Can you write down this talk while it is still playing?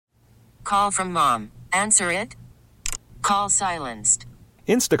call from mom. Answer it. Call silenced.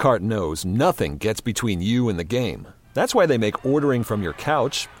 Instacart knows nothing gets between you and the game. That's why they make ordering from your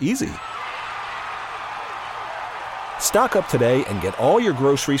couch easy. Stock up today and get all your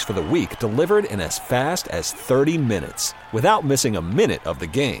groceries for the week delivered in as fast as 30 minutes without missing a minute of the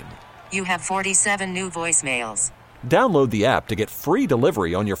game. You have 47 new voicemails. Download the app to get free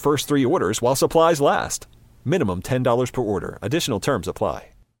delivery on your first 3 orders while supplies last. Minimum $10 per order. Additional terms apply.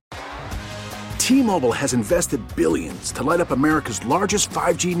 T-Mobile has invested billions to light up America's largest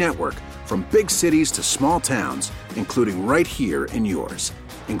 5G network, from big cities to small towns, including right here in yours.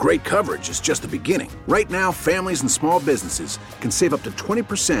 And great coverage is just the beginning. Right now, families and small businesses can save up to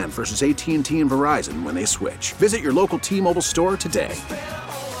 20% versus AT&T and Verizon when they switch. Visit your local T-Mobile store today.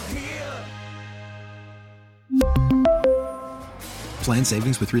 Plan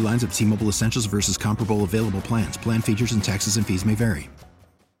savings with 3 lines of T-Mobile Essentials versus comparable available plans. Plan features and taxes and fees may vary.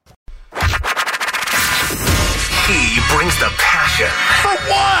 He brings the passion. For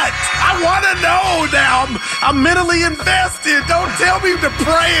what? I want to know now. I'm mentally invested. Don't tell me to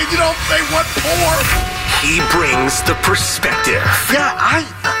pray and you don't say what for. He brings the perspective. Yeah,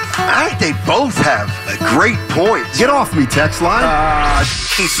 I think they both have great points. Get off me, text line.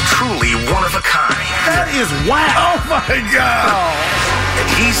 He's truly one of a kind. That is wow. Oh, my God. And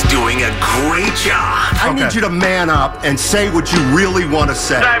he's doing a great job. I need you to man up and say what you really want to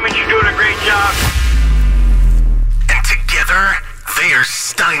say. Simon, you're doing a great job. Together, they are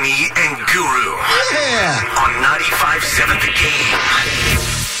Steiny and Guru. Yeah. On 95.7 The Game.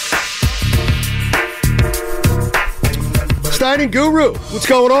 Steiny Guru, what's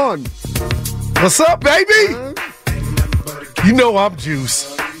going on? What's up, baby? You know I'm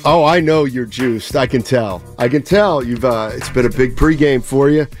juiced. Oh, I know you're juiced. I can tell. You've. It's been a big pregame for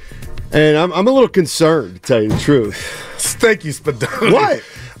you, and I'm a little concerned, to tell you the truth. Thank you, Spadoni. What?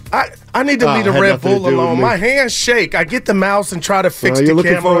 I need to leave the Red Bull alone. My hands shake. I get the mouse and try to fix the camera. You're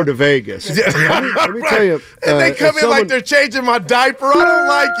looking forward to Vegas. Let me tell you. And they come in like they're changing my diaper. I don't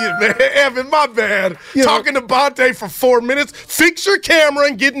like it, man. Evan, my bad. Talking to Bonte for 4 minutes. Fix your camera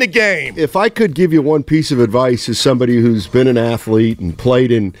and get in the game. If I could give you one piece of advice as somebody who's been an athlete and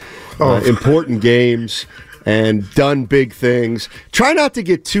played in important games and done big things, try not to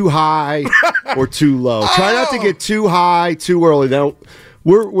get too high or too low. Try not to get too high too early. Now,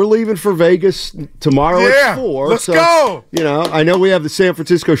 We're leaving for Vegas tomorrow at 4. Let's go. I know we have the San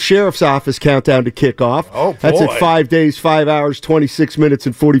Francisco Sheriff's Office countdown to kickoff. Oh, boy. That's at 5 days, 5 hours, 26 minutes,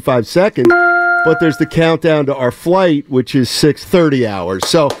 and 45 seconds. But there's the countdown to our flight, which is 6:30 hours.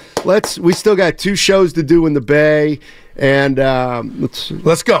 So we still got 2 shows to do in the Bay, and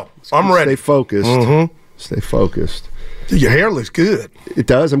let's go. I'm ready. Stay focused. Mm-hmm. Stay focused. Your hair looks good. It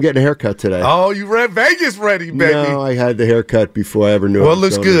does. I'm getting a haircut today. Oh, you Vegas ready, baby? No, I had the haircut before I ever knew. Well, it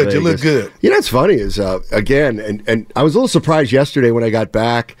looks good. You look good. What's funny is, again, and I was a little surprised yesterday when I got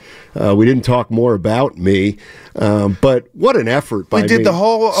back. We didn't talk more about me, but what an effort by me. We did the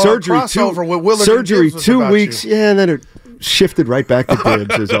whole surgery crossover with Willard. Surgery 2 weeks, and then it shifted right back to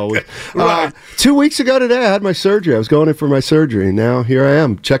dibs as always. Right. 2 weeks ago today, I had my surgery. I was going in for my surgery, and now here I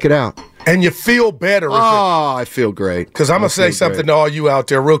am. Check it out. And you feel better. I feel great. Because I'm going to say something to all you out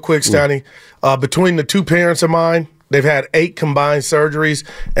there real quick, Steiny. Between the 2 parents of mine, they've had 8 combined surgeries,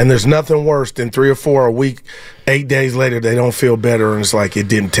 and there's nothing worse than 3 or 4 a week. 8 days later, they don't feel better, and it's like it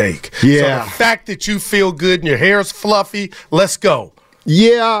didn't take. Yeah. So the fact that you feel good and your hair's fluffy, let's go.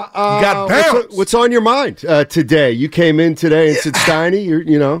 Yeah. You got bounce. What's on your mind today? You came in today and said,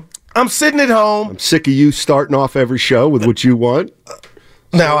 Steiny, I'm sitting at home. I'm sick of you starting off every show with what you want.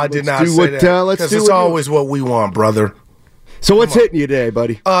 No, I did not say that. Because it's always what we want, brother. So what's hitting you today,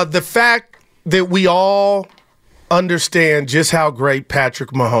 buddy? The fact that we all understand just how great Patrick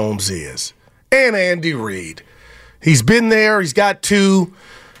Mahomes is. And Andy Reid. He's been there. He's got 2.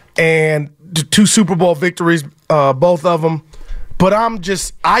 And 2 Super Bowl victories, both of them. But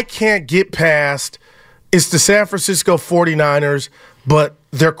I can't get past, it's the San Francisco 49ers, but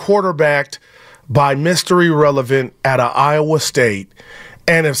they're quarterbacked by Mr. Irrelevant out of Iowa State.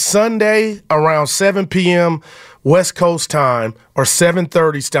 And if Sunday around 7 p.m. West Coast time or 7:30,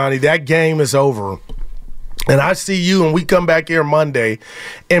 Steiny, that game is over, and I see you and we come back here Monday,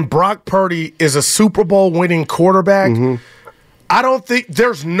 and Brock Purdy is a Super Bowl winning quarterback, I don't think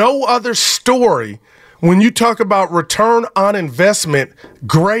there's no other story when you talk about return on investment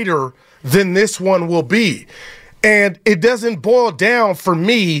greater than this one will be. And it doesn't boil down for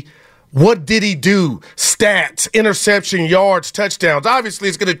me What did he do? Stats, interception, yards, touchdowns. Obviously,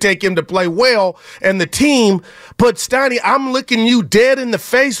 it's going to take him to play well and the team. But, Steiny, I'm looking you dead in the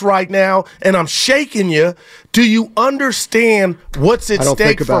face right now, and I'm shaking you. Do you understand what's at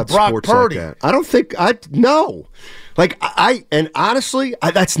stake for Brock Purdy? Like I don't think – no. Like, and honestly,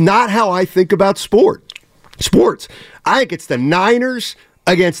 that's not how I think about sports. I think it's the Niners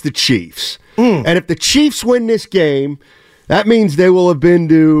against the Chiefs. And if the Chiefs win this game – that means they will have been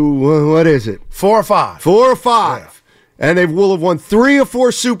to, what is it? 4 or 5. 4 or 5. Yeah. And they will have won 3 or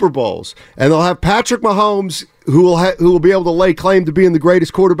 4 Super Bowls. And they'll have Patrick Mahomes, who will be able to lay claim to being the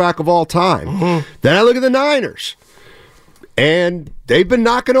greatest quarterback of all time. Mm-hmm. Then I look at the Niners. And they've been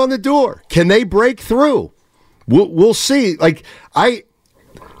knocking on the door. Can they break through? We'll see. Like, I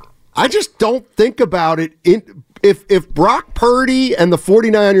just don't think about it If Brock Purdy and the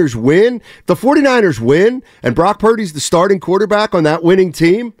 49ers win, and Brock Purdy's the starting quarterback on that winning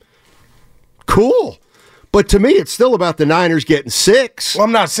team, cool. But to me, it's still about the Niners getting 6. Well,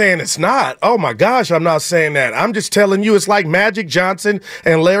 I'm not saying it's not. Oh, my gosh, I'm not saying that. I'm just telling you it's like Magic Johnson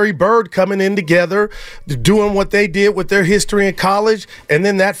and Larry Bird coming in together, doing what they did with their history in college, and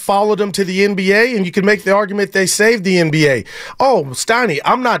then that followed them to the NBA, and you can make the argument they saved the NBA. Oh, Steiny,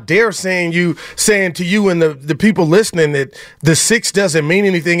 I'm not saying to you and the people listening that the 6 doesn't mean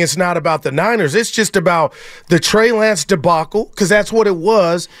anything. It's not about the Niners. It's just about the Trey Lance debacle, because that's what it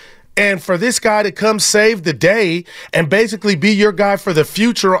was. And for this guy to come save the day and basically be your guy for the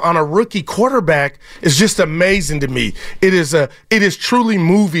future on a rookie quarterback is just amazing to me. It is truly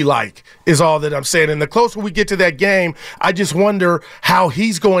movie-like is all that I'm saying. And the closer we get to that game, I just wonder how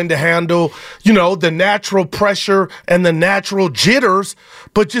he's going to handle, the natural pressure and the natural jitters,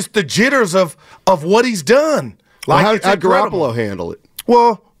 but just the jitters of what he's done. Like, how'd Garoppolo handle it?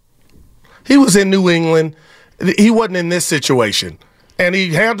 Well, he was in New England. He wasn't in this situation. And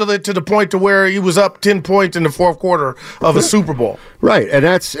he handled it to the point to where he was up 10 points in the fourth quarter of a Super Bowl. Right, and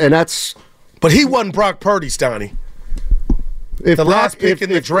that's. But he wasn't Brock Purdy, Steiny. Last pick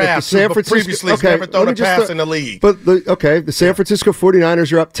in the draft, San Francisco, previously has never thrown a pass in the league. But the San Francisco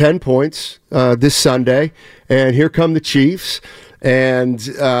 49ers are up 10 points this Sunday, and here come the Chiefs. And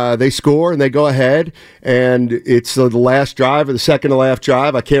they score, and they go ahead, and it's the last drive or the second to last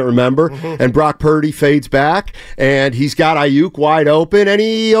drive, I can't remember, and Brock Purdy fades back, and he's got Ayuk wide open, and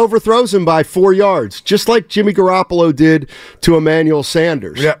he overthrows him by 4 yards, just like Jimmy Garoppolo did to Emmanuel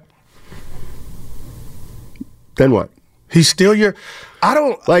Sanders. Yep. Then what? He's still your – I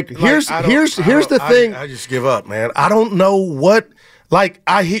don't – here's the thing. I just give up, man. I don't know what – I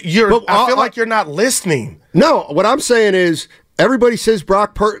feel like you're not listening. No, what I'm saying is – everybody says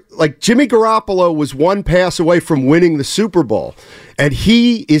Jimmy Garoppolo was 1 pass away from winning the Super Bowl, and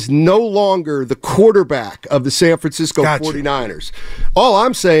he is no longer the quarterback of the San Francisco 49ers. All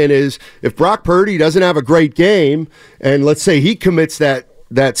I'm saying is if Brock Purdy doesn't have a great game, and let's say he commits that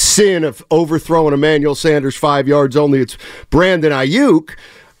sin of overthrowing Emmanuel Sanders 5 yards only, it's Brandon Ayuk,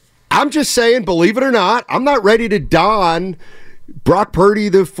 I'm just saying, believe it or not, I'm not ready to don Brock Purdy,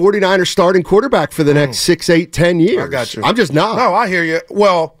 the 49ers starting quarterback for the next 6, 8, 10 years. I got you. I'm just not. No, I hear you.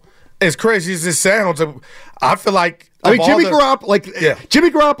 Well, as crazy as this sounds, I feel like Jimmy Garoppolo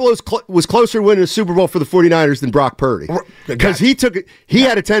was closer to winning a Super Bowl for the 49ers than Brock Purdy. Because he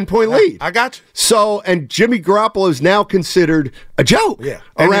had a 10-point lead. I got you. So, and Jimmy Garoppolo is now considered a joke. Yeah.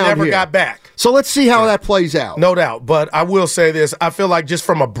 And he never got back. So let's see how that plays out. No doubt. But I will say this. I feel like just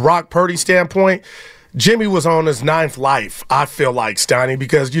from a Brock Purdy standpoint, Jimmy was on his 9th life, I feel like, Steiny,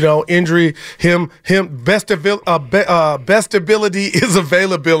 because, injury, best ability is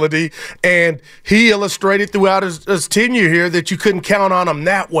availability, and he illustrated throughout his tenure here that you couldn't count on him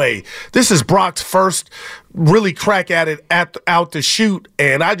that way. This is Brock's first really crack at it out the chute,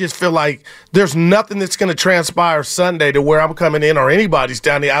 and I just feel like there's nothing that's going to transpire Sunday to where I'm coming in or anybody's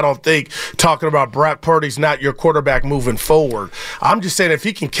down there, I don't think, talking about Brock Purdy's not your quarterback moving forward. I'm just saying if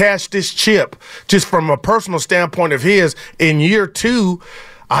he can cash this chip just from a personal standpoint of his in year 2,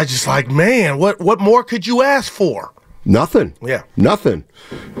 I just like, man, what more could you ask for? Nothing. Yeah. Nothing.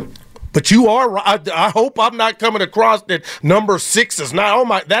 But you are right. I hope I'm not coming across that number 6 is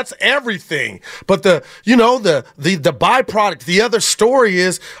not. That's everything. But the byproduct, the other story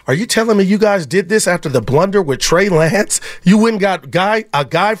is, are you telling me you guys did this after the blunder with Trey Lance? You went and got a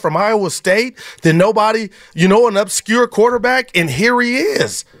guy from Iowa State that nobody, an obscure quarterback, and here he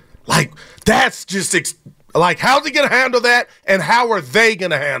is. Like, that's just how's he going to handle that, and how are they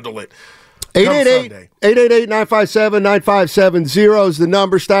going to handle it? 888-957-9570 is the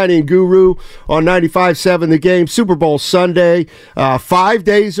number. Steiny and Guru on 95.7 The Game. Super Bowl Sunday, 5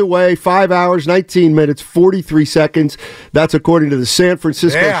 days away, 5 hours, 19 minutes, 43 seconds. That's according to the San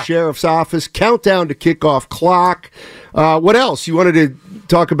Francisco Sheriff's Office. Countdown to kickoff clock. What else? You wanted to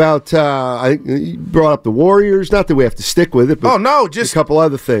talk about, I think you brought up the Warriors. Not that we have to stick with it, but just a couple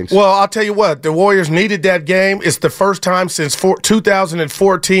other things. Well, I'll tell you what. The Warriors needed that game. It's the first time since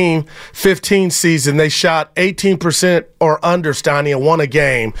 2014-15 season they shot 18% or under, Steiny, and won a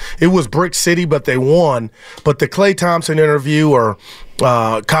game. It was Brick City, but they won. But the Klay Thompson interview or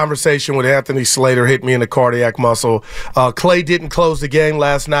conversation with Anthony Slater hit me in the cardiac muscle. Klay didn't close the game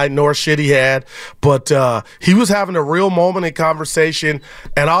last night, nor should he had, but he was having a real moment in conversation,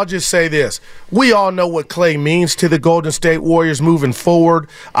 and I'll just say this. We all know what Klay means to the Golden State Warriors moving forward.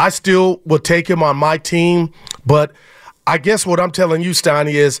 I still would take him on my team, but I guess what I'm telling you,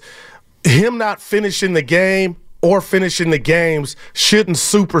 Steiny, is him not finishing the game or finishing the games shouldn't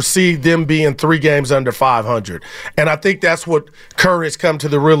supersede them being 3 games under 500. And I think that's what Kerr has come to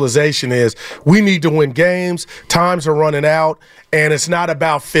the realization is we need to win games, times are running out, and it's not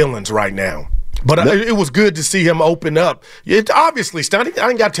about feelings right now. But it was good to see him open up. Obviously, Steiny,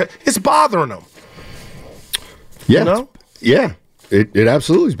 I ain't got to. It's bothering him. Yeah, you know? Yeah, it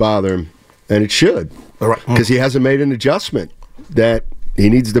absolutely is bothering him, and it should, because he hasn't made an adjustment that he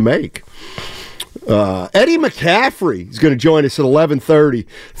needs to make. Eddie McCaffrey is going to join us at 11:30.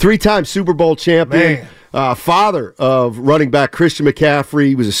 3-time Super Bowl champion, father of running back Christian McCaffrey.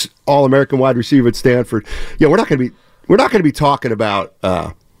 He was an All-American wide receiver at Stanford. Yeah, we're not going to be talking about.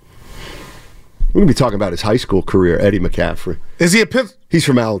 We're going to be talking about his high school career, Eddie McCaffrey. Is he a He's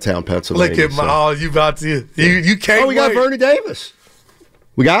from Allentown, Pennsylvania. Look at you about to you can't. Oh, we got Vernon Davis.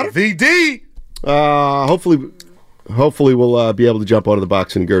 We got him. VD. Hopefully we'll be able to jump onto the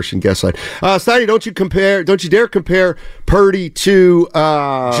Boxing and Gershon guest line. Steiny, don't you dare compare Purdy to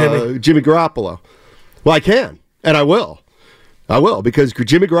Jimmy Garoppolo. Well, I can, and I will. Because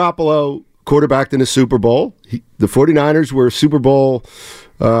Jimmy Garoppolo quarterbacked in the Super Bowl. The 49ers were a Super Bowl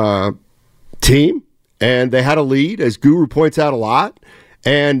team, and they had a lead, as Guru points out a lot,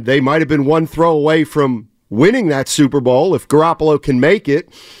 and they might have been one throw away from winning that Super Bowl if Garoppolo can make it.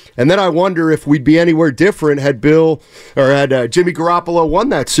 And then I wonder if we'd be anywhere different had Jimmy Garoppolo won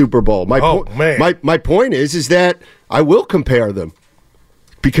that Super Bowl. My point is that I will compare them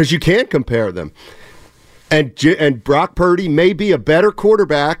because you can't compare them. And Brock Purdy may be a better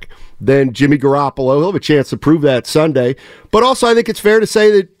quarterback than Jimmy Garoppolo. He'll have a chance to prove that Sunday. But also I think it's fair to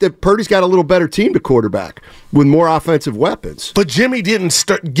say that Purdy's got a little better team to quarterback with more offensive weapons. But Jimmy didn't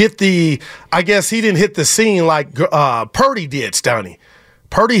I guess he didn't hit the scene like Purdy did, Steiny.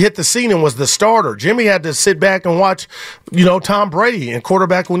 Purdy hit the scene and was the starter. Jimmy had to sit back and watch, Tom Brady and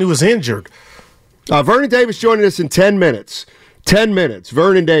quarterback when he was injured. Vernon Davis joining us in 10 minutes. 10 minutes.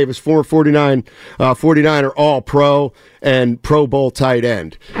 Vernon Davis, former 49er All-Pro and Pro Bowl tight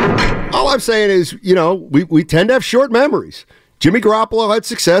end. All I'm saying is, we tend to have short memories. Jimmy Garoppolo had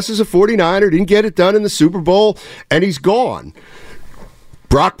success as a 49er, didn't get it done in the Super Bowl, and he's gone.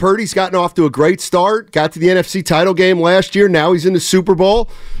 Brock Purdy's gotten off to a great start, got to the NFC title game last year, now he's in the Super Bowl.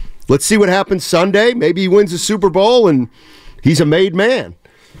 Let's see what happens Sunday. Maybe he wins the Super Bowl and he's a made man.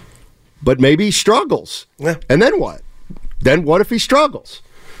 But maybe he struggles. Yeah. And then what? Then what if he struggles?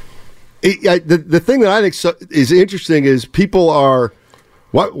 The thing that I think is interesting is people are,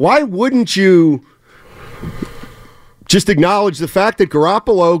 why wouldn't you just acknowledge the fact that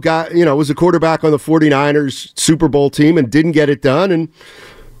Garoppolo was a quarterback on the 49ers Super Bowl team and didn't get it done, and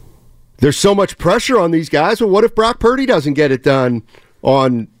there's so much pressure on these guys. Well, what if Brock Purdy doesn't get it done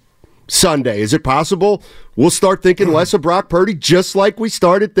on Sunday? Is it possible we'll start thinking less of Brock Purdy just like we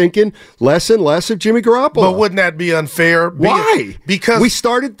started thinking less and less of Jimmy Garoppolo? But wouldn't that be unfair? Why? Because we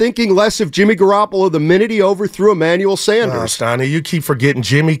started thinking less of Jimmy Garoppolo the minute he overthrew Emmanuel Sanders. Steiny, you keep forgetting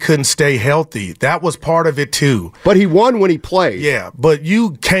Jimmy couldn't stay healthy. That was part of it too. But he won when he played. Yeah, but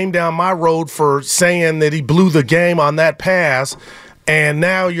you came down my road for saying that he blew the game on that pass. And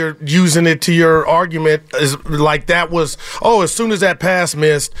now you're using it to your argument as like that was, as soon as that pass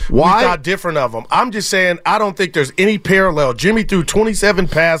missed, we thought different of him. I'm just saying I don't think there's any parallel. Jimmy threw 27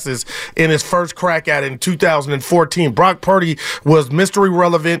 passes in his first crack at it in 2014. Brock Purdy was Mr.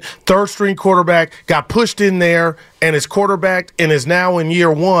 Irrelevant, third-string quarterback, got pushed in there, and is quarterbacked and is now in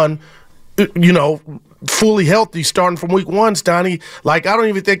year one, fully healthy starting from week one, Steiny. Like, I don't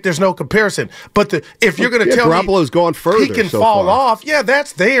even think there's no comparison. But if you're going to tell Garoppolo's gone further, he can fall off,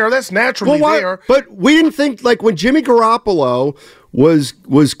 that's there. That's naturally there. But we didn't think, like, when Jimmy Garoppolo was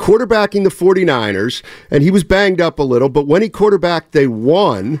quarterbacking the 49ers, and he was banged up a little, but when he quarterbacked, they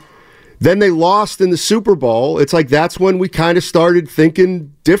won. Then they lost in the Super Bowl. It's like that's when we kind of started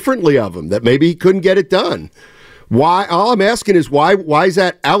thinking differently of him, that maybe he couldn't get it done. Why? All I'm asking is why is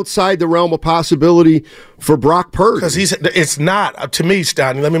that outside the realm of possibility for Brock Purdy? Because it's not, to me,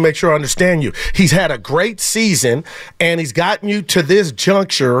 Steiny, let me make sure I understand you. He's had a great season, and he's gotten you to this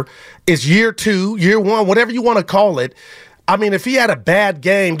juncture. It's year 2, year 1, whatever you want to call it. I mean, if he had a bad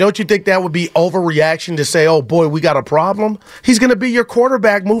game, don't you think that would be overreaction to say, oh, boy, we got a problem? He's going to be your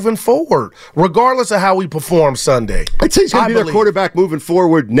quarterback moving forward, regardless of how he performs Sunday. I'd say he's going to be their quarterback moving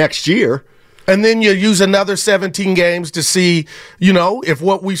forward next year. And then you use another 17 games to see, if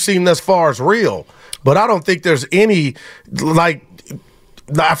what we've seen thus far is real. But I don't think there's any, I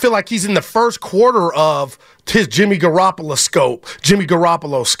feel like he's in the first quarter of his Jimmy Garoppolo scope.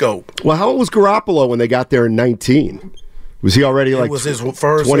 Well, how old was Garoppolo when they got there in 19? Was he already it was his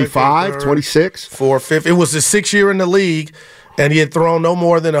first 25, 26? 4, 5. It was his 6th year in the league. And he had thrown no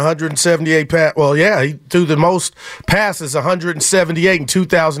more than 178 passes. Well, yeah, he threw the most passes, 178 in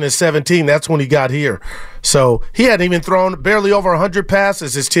 2017. That's when he got here. So he hadn't even thrown barely over 100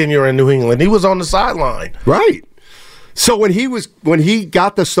 passes his tenure in New England. He was on the sideline. Right. So when he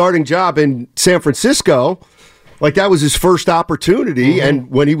got the starting job in San Francisco, like that was his first opportunity, and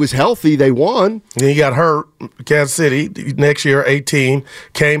when he was healthy, they won. Then he got hurt, Kansas City, next year, 18.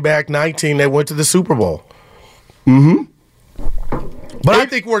 Came back, 19. They went to the Super Bowl. Mm-hmm. But I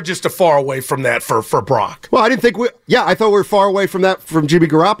think we're just far away from that for Brock. Well, I thought we were far away from that from Jimmy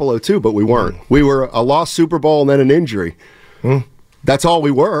Garoppolo too, but we weren't. We were a lost Super Bowl and then an injury. That's all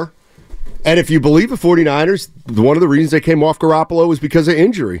we were. And if you believe the 49ers, one of the reasons they came off Garoppolo was because of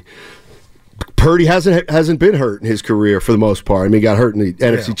injury. Purdy hasn't been hurt in his career for the most part. I mean, he got hurt in the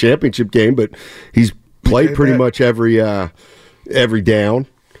NFC Championship game, but he's played pretty much every down.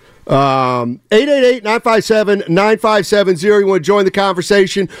 888-957-9570. You want to join the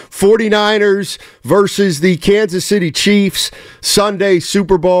conversation? 49ers versus the Kansas City Chiefs, Sunday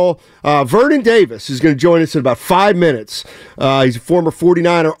Super Bowl. Vernon Davis is going to join us in about 5 minutes. He's a former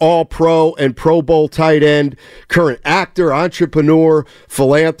 49er All-Pro and Pro Bowl tight end, current actor, entrepreneur,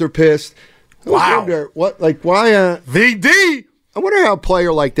 philanthropist. Wow. Why VD. I wonder how a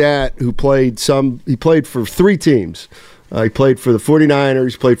player like that he played for 3 teams. He played for the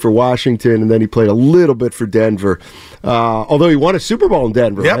 49ers, played for Washington, and then he played a little bit for Denver. Although he won a Super Bowl in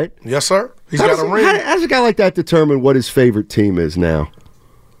Denver, right? Yes, sir. He's got a ring. How does a guy like that determine what his favorite team is now?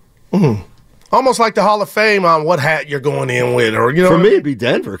 Almost like the Hall of Fame on what hat you're going in with. Or For me, it'd be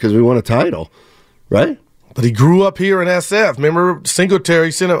Denver because we won a title, right? But he grew up here in SF. Remember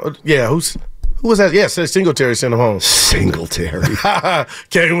Singletary sent him? Yeah, who was that? Yeah, Singletary sent him home. Singletary.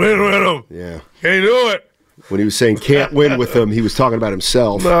 Can't win with him. Yeah. Can't do it. When he was saying can't win with him, he was talking about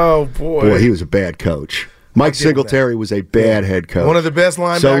himself. Oh, boy. Boy, he was a bad coach. Mike Singletary was a bad head coach. One of the best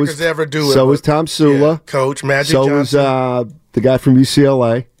linebackers ever do it. So was Tom Sula. Yeah, Coach Magic Johnson. Was the guy from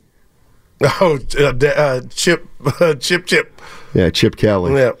UCLA. Oh, Chip. Yeah, Chip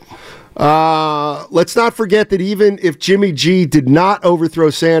Kelly. Yeah. Let's not forget that even if Jimmy G did not overthrow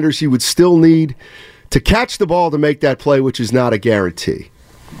Sanders, he would still need to catch the ball to make that play, which is not a guarantee.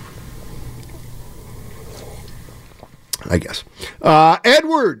 I guess.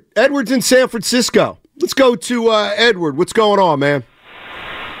 Edward's in San Francisco. Let's go to Edward. What's going on, man?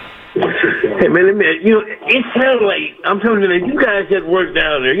 Hey, man, it sounds like, I'm telling you, that you guys had work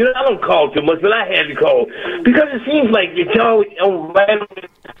down there. I don't call too much, but I had to call. Because it seems like y'all on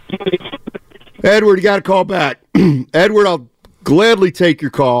Edward, you got to call back. Edward, I'll gladly take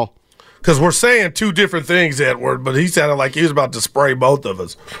your call. Because we're saying 2 different things, Edward, but he sounded like he was about to spray both of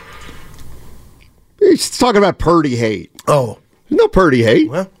us. He's talking about Purdy hate. Oh. No Purdy hate.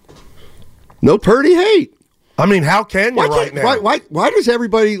 Well, no Purdy hate. I mean, how can you now? Why does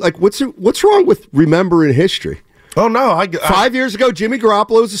everybody, what's wrong with remembering history? Oh, no. 5 years ago, Jimmy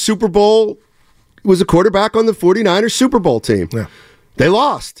Garoppolo was a quarterback on the 49ers Super Bowl team. Yeah. They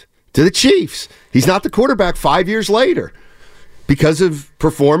lost to the Chiefs. He's not the quarterback 5 years later because of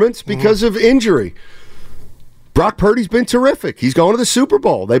performance, because of injury. Brock Purdy's been terrific. He's going to the Super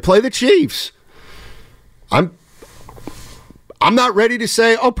Bowl. They play the Chiefs. I'm not ready to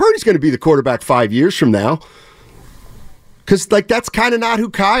say, Purdy's going to be the quarterback 5 years from now. Because, that's kind of not who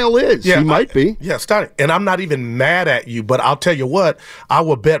Kyle is. Yeah, he might be. Yeah, Steiny. And I'm not even mad at you, but I'll tell you what, I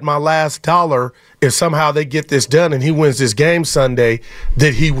will bet my last dollar if somehow they get this done and he wins this game Sunday,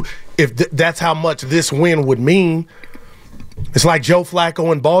 that if that's how much this win would mean. It's like Joe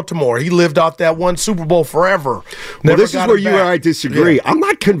Flacco in Baltimore. He lived off that one Super Bowl forever. Well, this is where you and I disagree. Yeah. I'm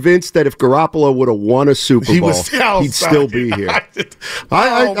not convinced that if Garoppolo would have won a Super Bowl, he'd still be here. Man.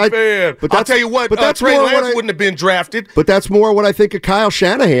 But I'll tell you what, Trey Lance wouldn't have been drafted. But that's more what I think of Kyle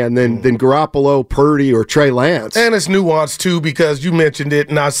Shanahan than Garoppolo, Purdy, or Trey Lance. And it's nuanced, too, because you mentioned it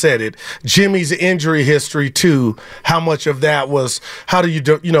and I said it. Jimmy's injury history, too, how much of that was, how do you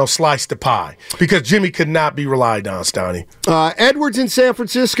slice the pie? Because Jimmy could not be relied on, Steiny. Edward's in San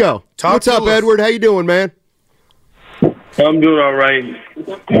Francisco. What's up, us. Edward? How you doing, man? I'm doing all right.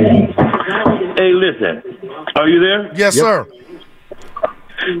 Hey, listen. Are you there? Yes, sir.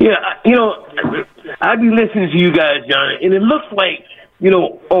 Yeah, I be listening to you guys, Johnny, and it looks like,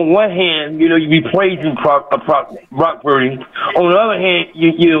 on one hand, you be praising Brock Purdy. On the other hand,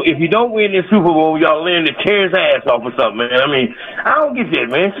 if you don't win this Super Bowl, y'all learn to tear his ass off or something, man. I mean, I don't get that,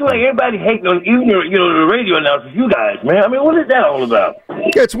 man. It's like everybody hating on even the radio announcers, you guys, man. I mean, what is that all about?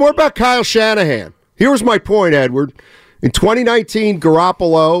 Yeah, it's more about Kyle Shanahan. Here was my point, Edward. In 2019,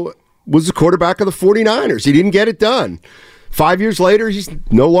 Garoppolo was the quarterback of the 49ers. He didn't get it done. 5 years later, he's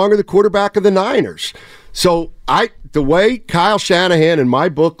no longer the quarterback of the Niners. So the way Kyle Shanahan in my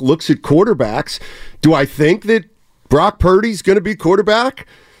book looks at quarterbacks, do I think that Brock Purdy's going to be quarterback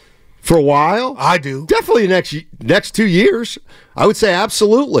for a while? I do. Definitely next 2 years. I would say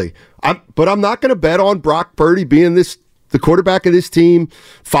absolutely. But I'm not going to bet on Brock Purdy being the quarterback of this team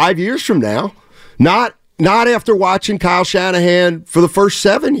 5 years from now. Not after watching Kyle Shanahan for the first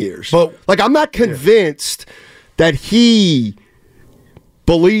 7 years. But I'm not convinced that he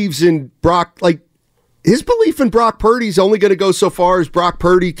believes in Brock. His belief in Brock Purdy is only going to go so far as Brock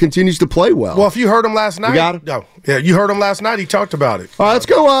Purdy continues to play well. Well, if you heard him last night, you got him? No, yeah, you heard him last night. He talked about it. All right, let's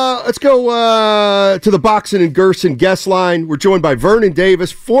go to the Boxing and Gerson guest line. We're joined by Vernon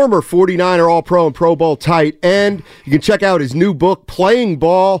Davis, former 49er All-Pro and Pro Bowl tight end. You can check out his new book, Playing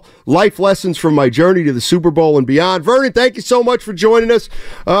Ball: Life Lessons from My Journey to the Super Bowl and Beyond. Vernon, thank you so much for joining us.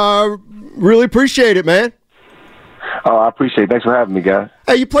 Really appreciate it, man. Oh, I appreciate it. Thanks for having me, guys.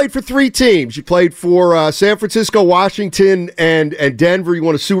 Hey, you played for 3 teams. You played for San Francisco, Washington, and Denver. You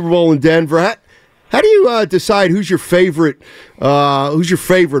won a Super Bowl in Denver. How do you decide who's your favorite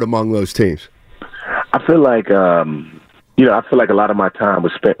among those teams? I feel like a lot of my time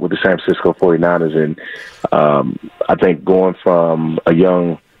was spent with the San Francisco 49ers, and I think going from a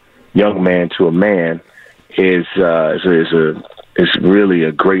young man to a man is really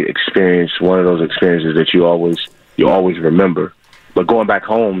a great experience. One of those experiences that you always remember. But going back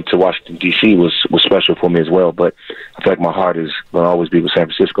home to Washington, D.C. was special for me as well. But I feel like my heart is going to always be with San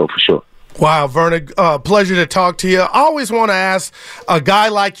Francisco for sure. Wow, Vernon, pleasure to talk to you. I always want to ask a guy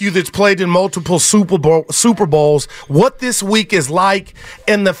like you that's played in multiple Super Bowls what this week is like,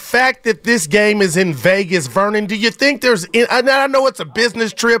 and the fact that this game is in Vegas. Vernon, do you think I know it's a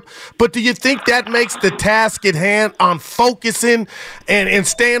business trip, but do you think that makes the task at hand on focusing and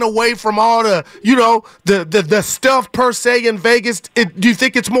staying away from all the stuff per se in Vegas? Do you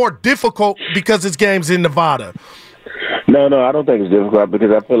think it's more difficult because this game's in Nevada? No, I don't think it's difficult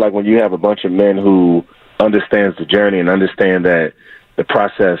because I feel like when you have a bunch of men who understands the journey and understand that the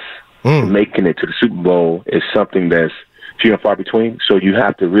process of making it to the Super Bowl is something that's few and far between. So you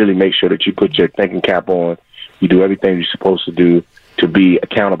have to really make sure that you put your thinking cap on. You do everything you're supposed to do to be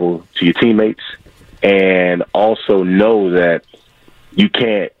accountable to your teammates, and also know that you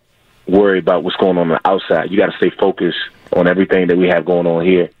can't worry about what's going on the outside. You got to stay focused on everything that we have going on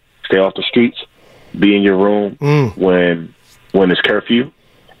here. Stay off the streets. Be in your room when it's curfew,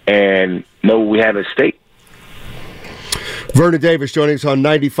 and know what we have at stake. Vernon Davis joining us on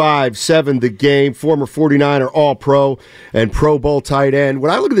 95.7 The Game, former 49er All-Pro and Pro Bowl tight end.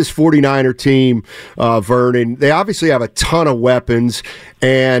 When I look at this 49er team, Vernon, they obviously have a ton of weapons,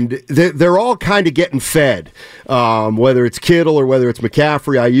 and they're all kind of getting fed, whether it's Kittle or whether it's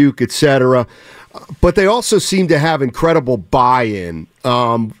McCaffrey, Ayuk, etc. But they also seem to have incredible buy-in.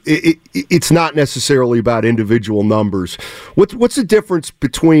 It's not necessarily about individual numbers. What's the difference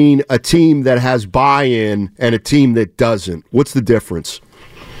between a team that has buy-in and a team that doesn't? What's the difference?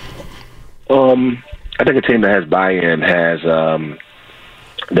 I think a team that has buy-in has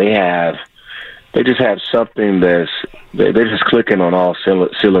they just have something they're just clicking on all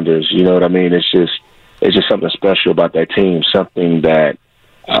cylinders. You know what I mean? It's just something special about that team. Something that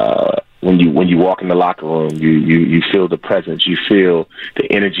when you walk in the locker room, you feel the presence, you feel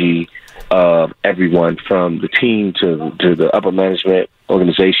the energy of everyone from the team to the upper management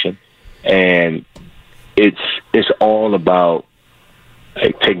organization, and it's all about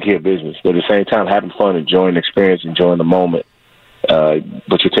taking care of business, but at the same time having fun, enjoying the experience, enjoying the moment. But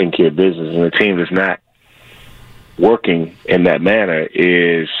you're taking care of business, and the team that's not working in that manner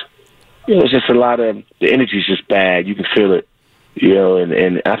is, it's just a lot of the energy is just bad. You can feel it,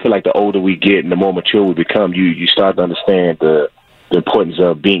 and I feel like the older we get and the more mature we become, you start to understand the importance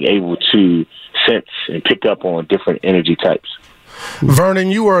of being able to sense and pick up on different energy types.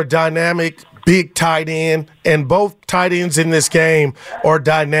 Vernon, you are a dynamic, big tight end, and both tight ends in this game are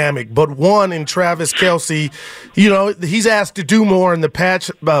dynamic. But one in Travis Kelce, he's asked to do more in the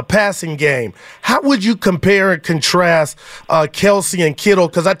passing game. How would you compare and contrast Kelce and Kittle?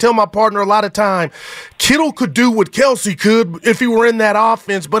 Because I tell my partner a lot of time, Kittle could do what Kelce could if he were in that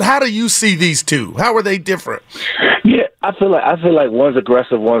offense. But how do you see these two? How are they different? Yeah, I feel like one's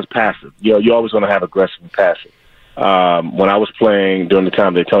aggressive, one's passive. You always want to have aggressive and passive. When I was playing during the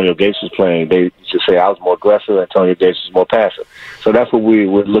time that Antonio Gates was playing, they used to say I was more aggressive, Antonio Gates was more passive. So that's what we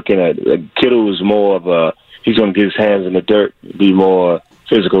were looking at. Kittle is more of he's going to get his hands in the dirt, be more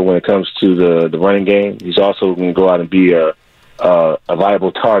physical when it comes to the running game. He's also going to go out and be a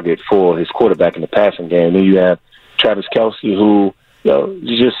viable target for his quarterback in the passing game. Then you have Travis Kelce, who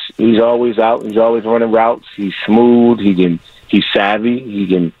he's always out, he's always running routes. He's smooth. He's savvy. He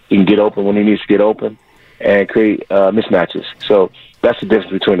can get open when he needs to get open and create mismatches. So that's the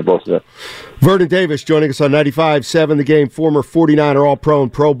difference between the both of them. Vernon Davis joining us on 95.7 The Game, former 49er All-Pro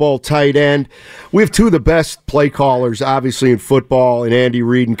and Pro Bowl tight end. We have two of the best play callers, obviously, in football, in Andy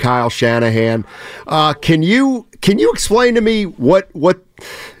Reid and Kyle Shanahan. Can you explain to me what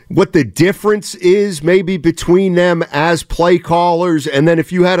the difference is maybe between them as play callers, and then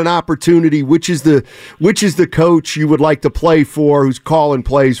if you had an opportunity, which is the coach you would like to play for who's calling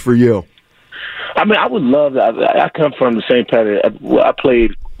plays for you? I mean, I would love that. I come from the same pedigree. I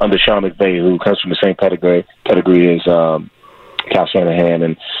played under Sean McVay, who comes from the same pedigree as Kyle Shanahan,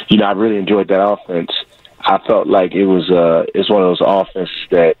 and I really enjoyed that offense. I felt like it's one of those offenses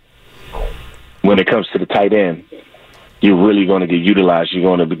that, when it comes to the tight end, you're really going to get utilized. You're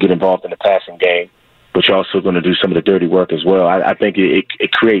going to get involved in the passing game, but you're also going to do some of the dirty work as well. I think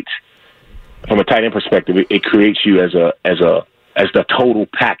it creates, from a tight end perspective, it creates you as the total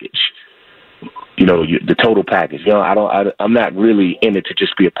package. The total package. I'm not really in it to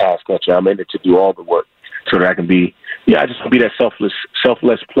just be a pass catcher. I'm in it to do all the work so that I can be, I just want to be that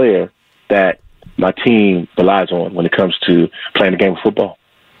selfless player that my team relies on when it comes to playing the game of football.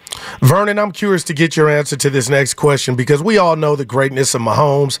 Vernon, I'm curious to get your answer to this next question, because we all know the greatness of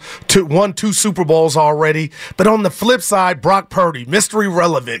Mahomes, won 2 Super Bowls already. But on the flip side, Brock Purdy, Mr.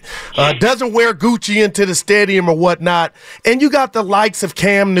 Irrelevant, doesn't wear Gucci into the stadium or whatnot. And you got the likes of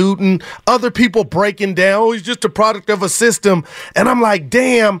Cam Newton, other people breaking down, he's just a product of a system. And I'm like,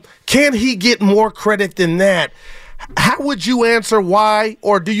 damn, can't he get more credit than that? How would you answer why,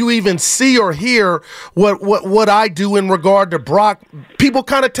 or do you even see or hear what I do in regard to Brock? People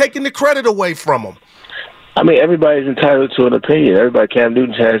kind of taking the credit away from him. I mean, everybody's entitled to an opinion. Cam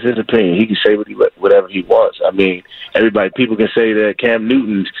Newton has his opinion. He can say whatever he wants. I mean, people can say that Cam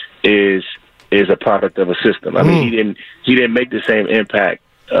Newton is a product of a system. I mean, he didn't make the same impact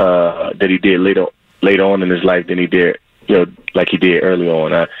that he did later on in his life than he did, like he did early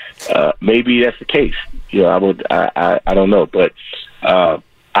on. Maybe that's the case. I don't know, but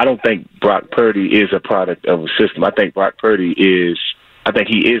I don't think Brock Purdy is a product of a system. I think Brock Purdy he is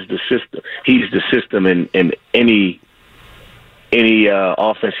the system. He's the system in any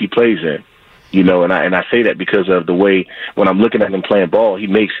offense he plays in. And I say that because of the way, when I'm looking at him playing ball,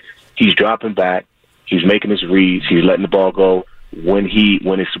 he's dropping back, he's making his reads, he's letting the ball go when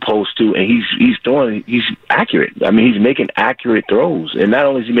it's supposed to, and he's accurate. I mean, he's making accurate throws, and not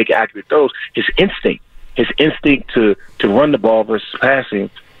only is he making accurate throws, his instinct to run the ball versus passing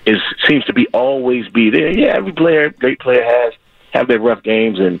seems to always be there. Yeah, every great player have their rough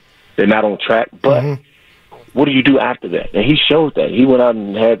games and they're not on track, but what do you do after that? And he showed that. He went out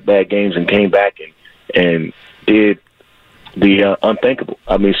and had bad games and came back and did the unthinkable.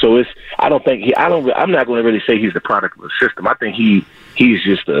 I mean, so I'm not going to really say he's the product of the system. I think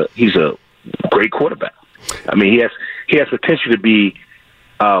he's a great quarterback. I mean, he has potential to be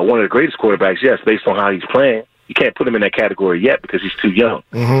one of the greatest quarterbacks, yes, based on how he's playing. You can't put him in that category yet because he's too young.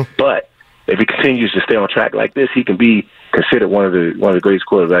 But if he continues to stay on track like this, he can be considered one of the greatest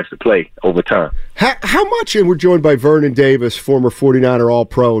quarterbacks to play over time. How much, and we're joined by Vernon Davis, former 49er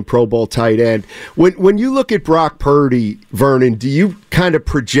All-Pro and Pro Bowl tight end. When you look at Brock Purdy, Vernon, do you kind of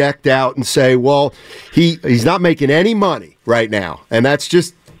project out and say, well, he's not making any money right now, and that's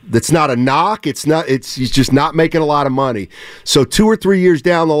not a knock. He's just not making a lot of money. So 2 or 3 years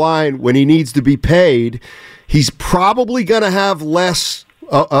down the line, when he needs to be paid, he's probably going to have less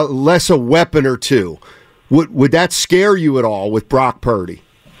a weapon or two. Would that scare you at all with Brock Purdy?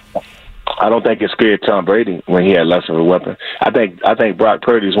 I don't think it scared Tom Brady when he had less of a weapon. I think Brock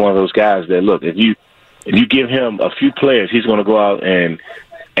Purdy is one of those guys that, look, if you give him a few players, he's going to go out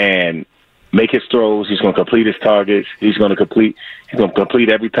and make his throws. He's going to complete his targets. He's going to complete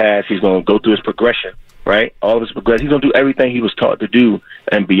every pass. He's going to go through his progression, right? All of his progression. He's going to do everything he was taught to do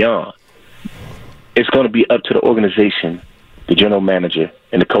and beyond. It's going to be up to the organization, the general manager,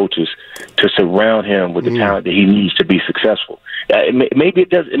 and the coaches to surround him with the talent that he needs to be successful. Maybe it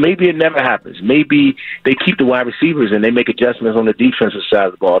does. Maybe it never happens. Maybe they keep the wide receivers and they make adjustments on the defensive side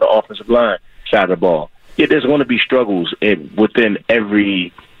of the ball, the offensive line side of the ball. Yeah, there's going to be struggles within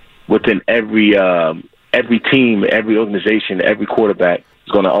every team, every organization, every quarterback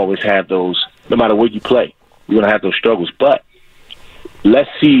is going to always have those. No matter where you play, you're going to have those struggles. But let's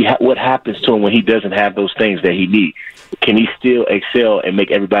see what happens to him when he doesn't have those things that he needs. Can he still excel and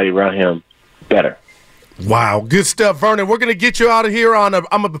make everybody around him better? Wow, good stuff, Vernon. We're going to get you out of here I'm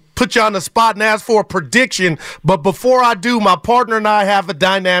going to put you on the spot and ask for a prediction. But before I do, my partner and I have a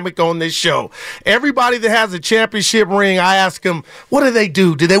dynamic on this show. Everybody that has a championship ring, I ask them, what do they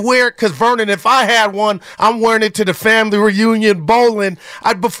do? Do they wear it? Because, Vernon, if I had one, I'm wearing it to the family reunion bowling.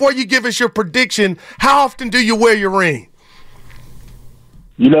 Before you give us your prediction, how often do you wear your ring?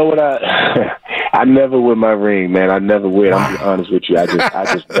 You know what? I never wear my ring, man. I never wear it. I'm being honest with you. I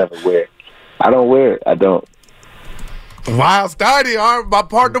just never wear it. I don't wear it. I don't. Wow, Steiny, my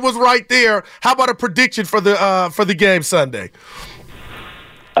partner was right there. How about a prediction for the game Sunday?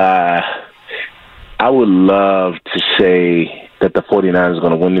 I would love to say that the 49ers are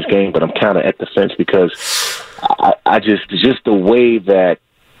going to win this game, but I'm kind of at the fence because I just the way that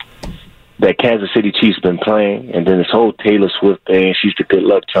Kansas City Chiefs been playing, and then this whole Taylor Swift thing, she's the good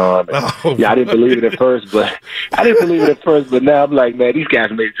luck charm. I didn't believe it at first, but now I'm like, man, these guys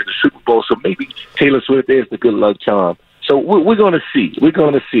made it to the Super Bowl, so maybe Taylor Swift is the good luck charm. So we're going to see. We're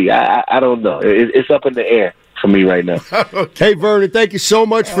going to see. I don't know. It's up in the air for me right now. Hey, Vernon, thank you so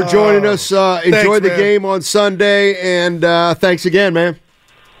much for joining us. Enjoy the game on Sunday, and thanks again, man.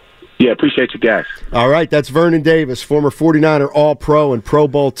 Yeah, appreciate you guys. All right, that's Vernon Davis, former 49er All-Pro and Pro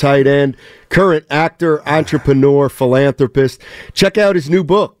Bowl tight end, current actor, entrepreneur, philanthropist. Check out his new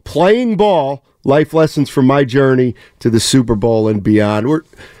book, Playing Ball, Life Lessons from My Journey to the Super Bowl and Beyond.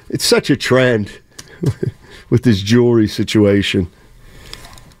 It's such a trend with this jewelry situation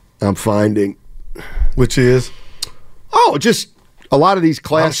I'm finding. Which is? Oh, just a lot of these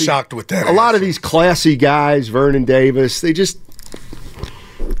classy. I'm shocked with that. A lot of these classy guys, Vernon Davis, they just...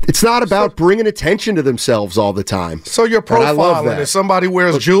 It's not about bringing attention to themselves all the time. So you're profiling. If somebody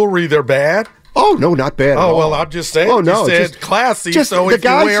wears jewelry, they're bad? Oh, no, not bad at all. Well, I'm just saying. Oh, no. You said classy, so if you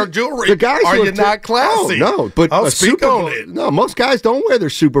wear jewelry, are you not classy? Oh, no. But speak on it. No, most guys don't wear their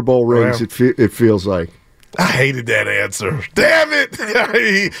Super Bowl rings, it feels like. I hated that answer. Damn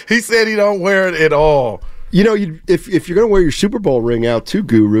it. He said he don't wear it at all. You know, if you're going to wear your Super Bowl ring out too,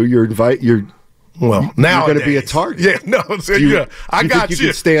 Guru, well, now you're going to be a target. Yeah, no, I got you. You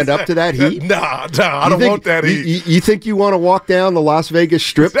can stand up to that heat? No, I don't want that heat. You think you want to walk down the Las Vegas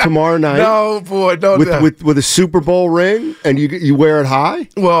Strip tomorrow night? No, boy, no. With a Super Bowl ring and you wear it high?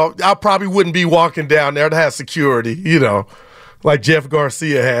 Well, I probably wouldn't be walking down there to have security, like Jeff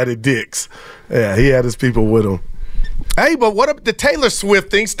Garcia had at Dick's. Yeah, he had his people with him. Hey, but what up the Taylor Swift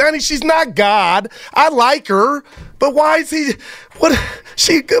thing? Steiny, she's not God. I like her, but why is he?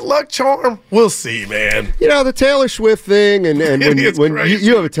 She a good luck charm? We'll see, man. The Taylor Swift thing, and when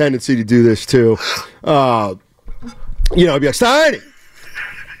you have a tendency to do this too, be like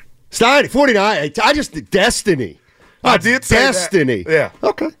Steiny, 49. I just Destiny. I did say Destiny. That. Yeah.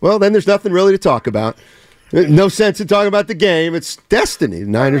 Okay. Well, then there's nothing really to talk about. No sense in talking about the game. It's Destiny. The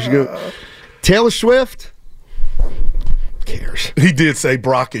Niners are going. Taylor Swift. Cares. He did say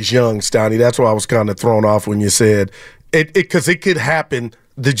Brock is young, Steiny. That's why I was kind of thrown off when you said it because it could happen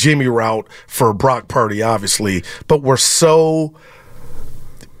the Jimmy route for Brock Purdy, obviously, but we're so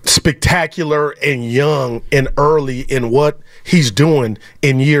spectacular and young and early in what he's doing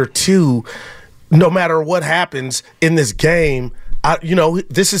in year two. No matter what happens in this game,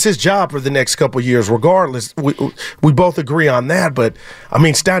 this is his job for the next couple of years, regardless. We both agree on that. But,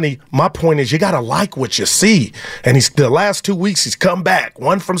 Steiny, my point is you got to like what you see. And the last 2 weeks he's come back,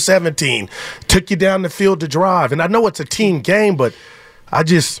 1 from 17, took you down the field to drive. And I know it's a team game, but I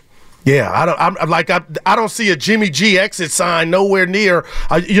just – I don't see a Jimmy G exit sign nowhere near,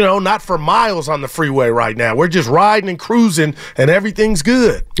 not for miles on the freeway right now. We're just riding and cruising, and everything's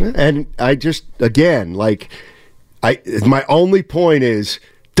good. And I just, again, my only point is,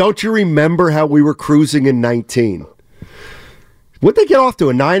 don't you remember how we were cruising in 19? Would they get off to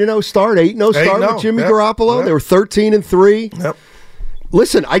a 9-0 start, 8-0 start with Jimmy Garoppolo? Yep. They were 13-3. Yep.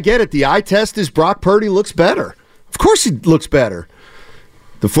 listen, I get it. The eye test is Brock Purdy looks better. Of course he looks better.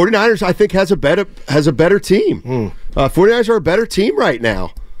 The 49ers, I think, has a better team. 49ers are a better team right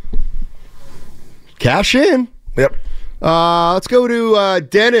now. Cash in. Yep. Let's go to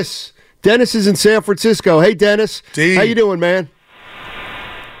Dennis. Dennis is in San Francisco. Hey, Dennis. How you doing, man?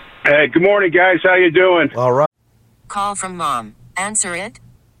 Hey, good morning, guys. How you doing? All right. Call from mom. Answer it.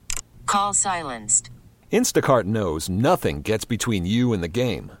 Call silenced. Instacart knows nothing gets between you and the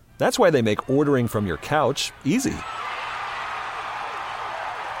game. That's why they make ordering from your couch easy.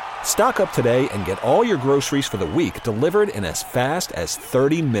 Stock up today and get all your groceries for the week delivered in as fast as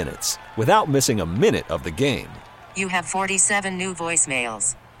 30 minutes without missing a minute of the game. You have 47 new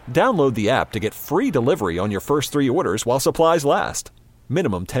voicemails. Download the app to get free delivery on your first 3 orders while supplies last.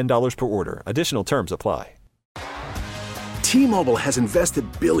 Minimum $10 per order. Additional terms apply. T-Mobile has invested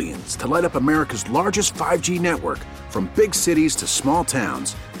billions to light up America's largest 5G network, from big cities to small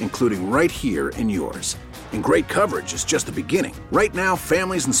towns, including right here in yours. And great coverage is just the beginning. Right now,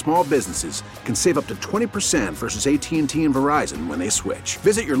 families and small businesses can save up to 20% versus AT&T and Verizon when they switch.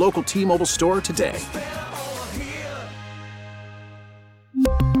 Visit your local T-Mobile store today.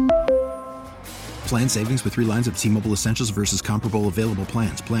 Plan savings with 3 lines of T-Mobile Essentials versus comparable available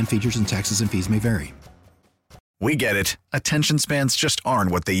plans. Plan features and taxes and fees may vary. We get it. Attention spans just aren't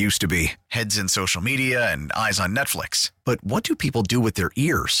what they used to be. Heads in social media and eyes on Netflix. But what do people do with their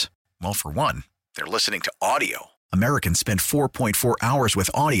ears? Well, for one, they're listening to audio. Americans spend 4.4 hours with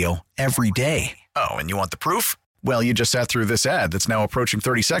audio every day. Oh, and you want the proof? Well, you just sat through this ad that's now approaching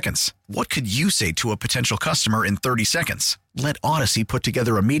 30 seconds. What could you say to a potential customer in 30 seconds? Let Odyssey put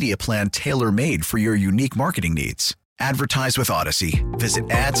together a media plan tailor-made for your unique marketing needs. Advertise with Odyssey. Visit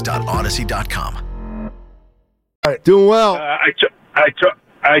ads.odyssey.com. All right, doing well.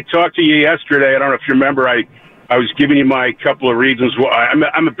 I talked to you yesterday. I don't know if you remember. I was giving you my couple of reasons why.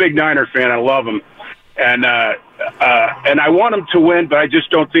 I'm a big Niner fan. I love them, and I want them to win, but I just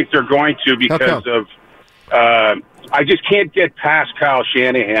don't think they're going to because of. I just can't get past Kyle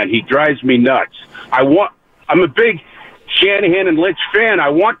Shanahan. He drives me nuts. I'm a big Shanahan and Lynch fan. I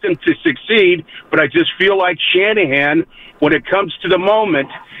want them to succeed, but I just feel like Shanahan, when it comes to the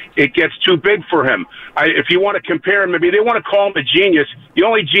moment, it gets too big for him. If you want to compare him, maybe they want to call him a genius. The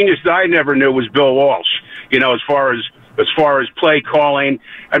only genius that I never knew was Bill Walsh, as far as play calling.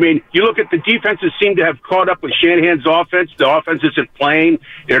 I mean, you look at the defenses seem to have caught up with Shanahan's offense. The offense isn't playing.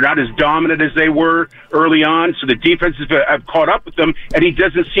 They're not as dominant as they were early on, so the defenses have caught up with them, and he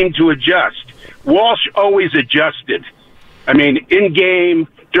doesn't seem to adjust. Walsh always adjusted. I mean, in-game,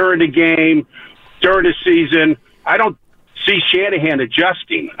 during the season, I don't see Shanahan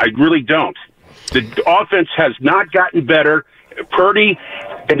adjusting. I really don't. The offense has not gotten better. Purdy,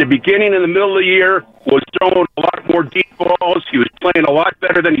 at the beginning and the middle of the year, was throwing a lot more deep balls. He was playing a lot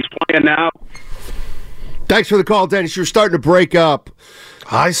better than he's playing now. Thanks for the call, Dennis. You're starting to break up.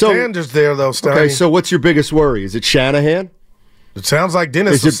 High standards there, though, Steiny. Okay, so what's your biggest worry? Is it Shanahan? It sounds like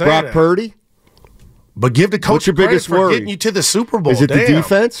Dennis was saying Brock that. Purdy? But give the coach what's your biggest for worry? Getting you to the Super Bowl. Is it the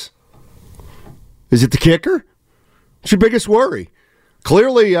defense? Is it the kicker? What's your biggest worry?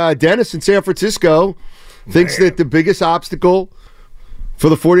 Clearly, Dennis in San Francisco thinks that the biggest obstacle for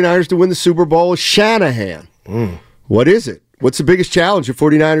the 49ers to win the Super Bowl is Shanahan. What is it? What's the biggest challenge the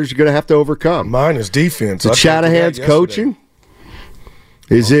 49ers are going to have to overcome? Mine is defense. Is it Shanahan's coaching?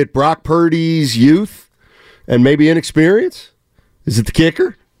 Is it Brock Purdy's youth and maybe inexperience? Is it the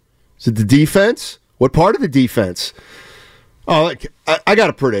kicker? Is it the defense? What part of the defense? Oh, I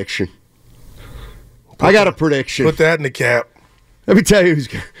got a prediction. Put that in the cap. Let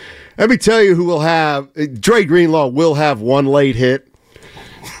me tell you who will have. Dre Greenlaw will have one late hit.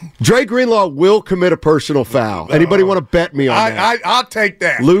 Dre Greenlaw will commit a personal foul. Anybody want to bet me on that? I'll take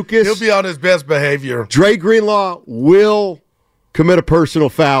that. Lucas, he'll be on his best behavior. Dre Greenlaw will commit a personal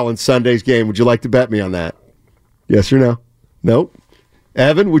foul in Sunday's game. Would you like to bet me on that? Yes or no? Nope.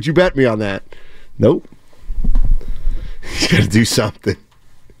 Evan, would you bet me on that? Nope. He's got to do something.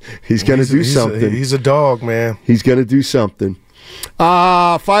 He's going to do something. He's a dog, man. He's going to do something.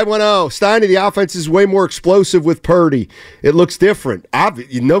 510. Steiny, the offense is way more explosive with Purdy. It looks different.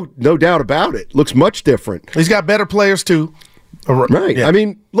 No doubt about it. Looks much different. He's got better players, too. Right. Yeah. I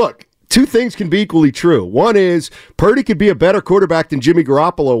mean, look, two things can be equally true. One is Purdy could be a better quarterback than Jimmy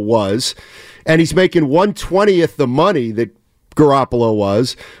Garoppolo was, and he's making 1/20th the money that Garoppolo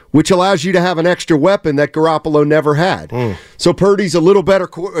was, which allows you to have an extra weapon that Garoppolo never had. So Purdy's a better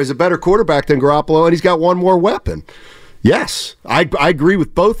quarterback than Garoppolo, and he's got one more weapon. Yes, I agree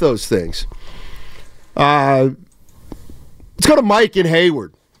with both those things. Let's go to Mike in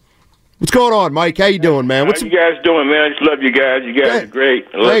Hayward. What's going on, Mike? How you doing, man? How you guys doing, man? I just love you guys. You guys are great.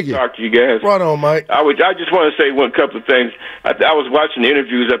 I love to talk to you guys. Right on, Mike. I just want to say one couple of things. I was watching the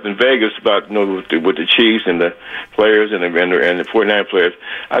interviews up in Vegas about with the Chiefs and the players and the 49 players.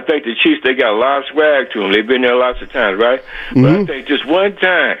 I think the Chiefs, they got a lot of swag to them. They've been there lots of times, right? Mm-hmm. But I think just one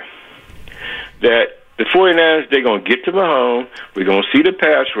time that the 49ers, they're going to get to Mahomes. We're going to see the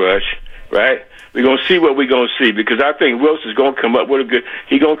pass rush, right? We're going to see what we're going to see because I think Wilson's going to come up with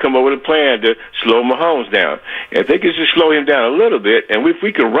a plan to slow Mahomes down. And if they can just slow him down a little bit, and if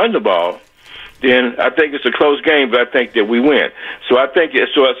we can run the ball, then I think it's a close game, but I think that we win. So I think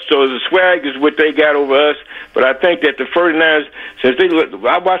so the swag is what they got over us, but I think that the 49ers,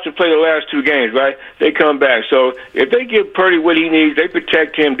 I watched them play the last two games, right? They come back. So if they give Purdy what he needs, they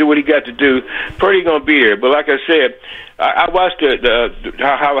protect him, do what he got to do, Purdy going to be here. But like I said, I watched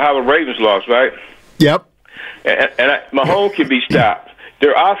how the Ravens lost, right? Yep. And Mahomes can be stopped.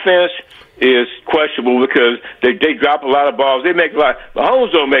 Their offense is questionable because they drop a lot of balls. They make a lot.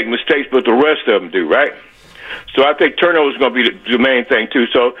 Mahomes don't make mistakes, but the rest of them do, right? So I think turnover is going to be the main thing too.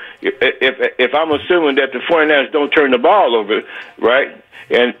 So if I'm assuming that the 49ers don't turn the ball over, right,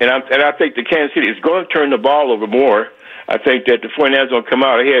 and I think the Kansas City is going to turn the ball over more. I think that the 49ers going to come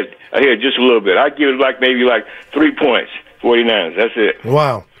out ahead just a little bit. I give it maybe 3 points. 49ers. That's it.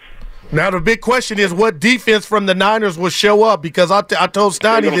 Wow. Now, the big question is what defense from the Niners will show up because I told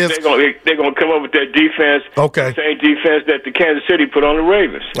Steiny this. They're going to come up with that defense, the same defense that the Kansas City put on the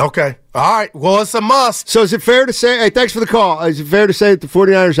Ravens. Okay. All right. Well, it's a must. So is it fair to say, hey, thanks for the call, is it fair to say that the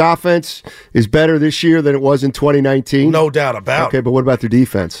 49ers offense is better this year than it was in 2019? No doubt about it. Okay, but what about their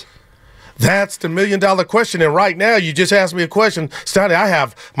defense? That's the million-dollar question. And right now, you just asked me a question. Steiny, I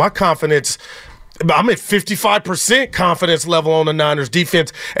have my confidence – I'm at 55% confidence level on the Niners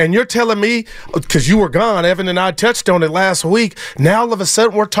defense. And you're telling me, because you were gone, Evan and I touched on it last week, now all of a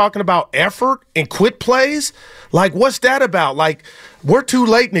sudden we're talking about effort and quit plays? Like, what's that about? Like, we're too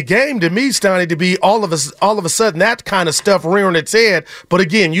late in the game to me, Steiny, to be all of a sudden that kind of stuff rearing its head. But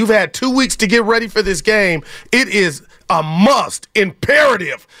again, you've had 2 weeks to get ready for this game. It is a must,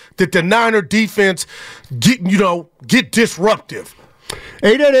 imperative that the Niner defense get disruptive.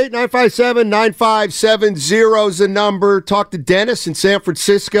 888-957-9570 is the number. Talk to Dennis in San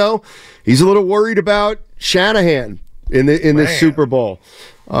Francisco. He's a little worried about Shanahan in the Super Bowl.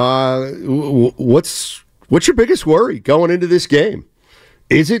 What's your biggest worry going into this game?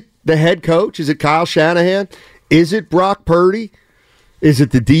 Is it the head coach? Is it Kyle Shanahan? Is it Brock Purdy? Is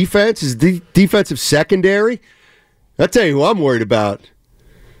it the defense? Is the defensive secondary? I'll tell you who I'm worried about.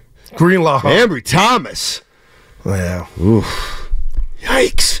 Greenlaw. Ambry Thomas. Yeah. Oof.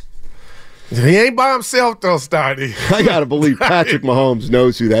 Yikes. He ain't by himself, though, Steiny. I got to believe Patrick Mahomes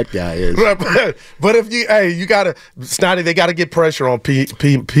knows who that guy is. But if you got to, Steiny, they got to get pressure on P.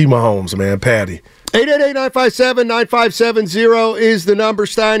 Mahomes, man, Patty. 888-957-9570 is the number.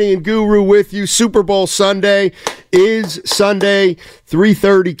 Steiny and Guru with you. Super Bowl Sunday is Sunday,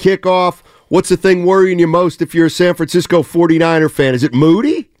 3:30 kickoff. What's the thing worrying you most if you're a San Francisco 49er fan? Is it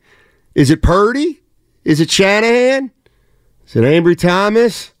Moody? Is it Purdy? Is it Shanahan? Is it Ambry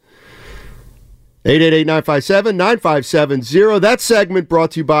Thomas? 888-957-9570. That segment brought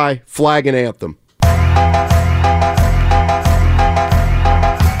to you by Flag and Anthem.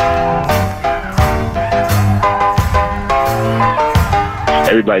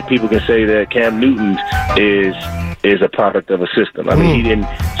 People can say that Cam Newton is a product of a system. I mean, he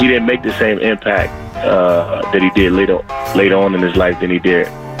didn't make the same impact that he did later on in his life than he did,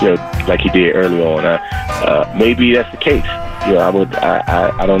 like he did early on. Maybe that's the case. I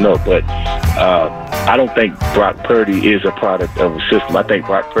don't know, but I don't think Brock Purdy is a product of a system. I think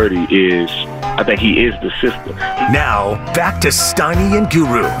Brock Purdy he is the system. Now, back to Steiny and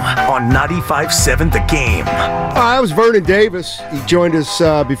Guru on 95.7 The Game. That was Vernon Davis. He joined us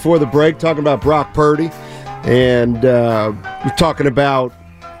before the break talking about Brock Purdy. And we're talking about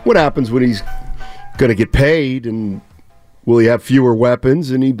what happens when he's going to get paid and will he have fewer weapons.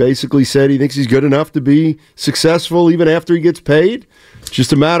 And he basically said he thinks he's good enough to be successful even after he gets paid. It's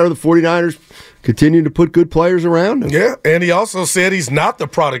just a matter of the 49ers continue to put good players around him. Yeah, and he also said he's not the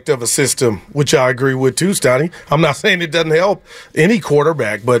product of a system, which I agree with too, Steiny. I'm not saying it doesn't help any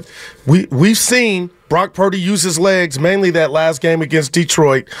quarterback, but we've seen Brock Purdy use his legs, mainly that last game against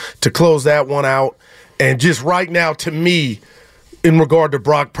Detroit, to close that one out. And just right now, to me, in regard to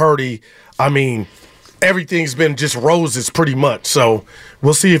Brock Purdy, I mean, everything's been just roses pretty much. So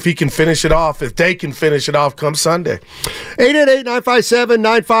we'll see if he can finish it off, if they can finish it off come Sunday.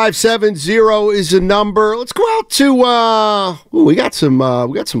 888-957-9570 is the number. Let's go out to we got some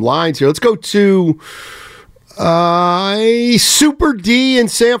lines here. Let's go to Super D in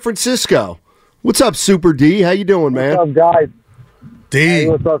San Francisco. What's up, Super D? How you doing, man? What's up, guys? D. Hey,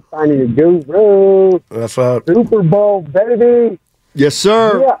 what's up, Steiny Guru? What's up? Super Bowl, baby. Yes,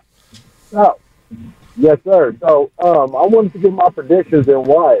 sir. Yeah. Oh. Yes, sir. So I wanted to give my predictions and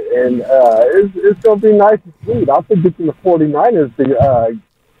why. And it's going to be nice and sweet. I'm predicting the 49ers to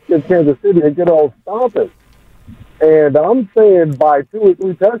give Kansas City a good old stomping. And I'm saying by 2 or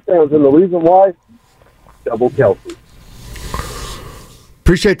 3 touchdowns. And the reason why, double Kelsey.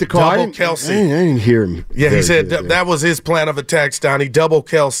 Appreciate the call. Double Kelsey. I didn't hear him. Yeah, he said that was his plan of attack, Donnie. Double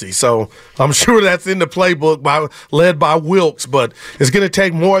Kelsey. So I'm sure that's in the playbook led by Wilkes. But it's going to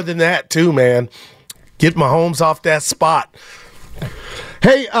take more than that, too, man. Get Mahomes off that spot.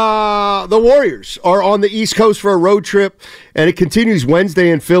 Hey, the Warriors are on the East Coast for a road trip, and it continues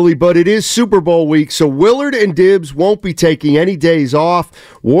Wednesday in Philly, but it is Super Bowl week, so Willard and Dibbs won't be taking any days off.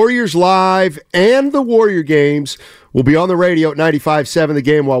 Warriors Live and the Warrior games will be on the radio at 95.7 The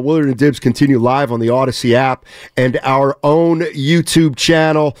Game, while Willard and Dibbs continue live on the Odyssey app and our own YouTube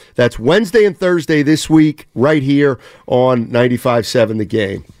channel. That's Wednesday and Thursday this week right here on 95.7 The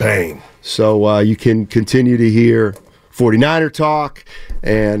Game. Bang. So you can continue to hear 49er talk,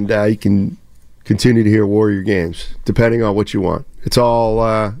 and you can continue to hear Warrior games, depending on what you want. It's all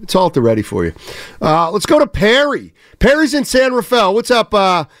at the ready for you. Let's go to Perry. Perry's in San Rafael. What's up,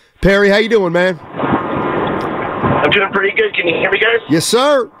 Perry? How you doing, man? I'm doing pretty good. Can you hear me, guys? Yes,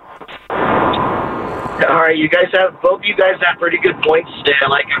 sir. All right, both of you guys have pretty good points today. I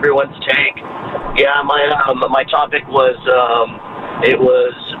like everyone's take. Yeah, my topic was it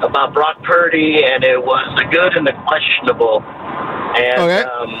was about Brock Purdy, and it was the good and the questionable. And okay.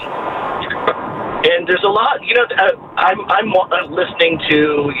 And there's a lot, I'm listening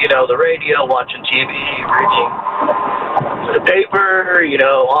to, the radio, watching TV, reading the paper,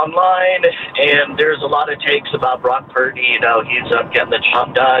 online, and there's a lot of takes about Brock Purdy. He's getting the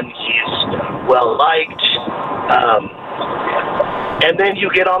job done. He's well-liked. And then you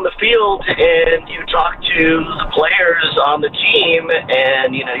get on the field and you talk to the players on the team,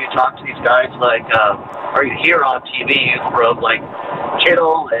 and, you talk to these guys like, or you hear on TV from, like,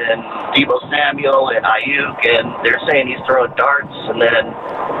 Kittle and Deebo Samuel and Ayuk, and they're saying he's throwing darts, and then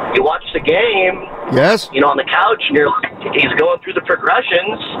you watch the game, yes, on the couch, and you're like, he's going through the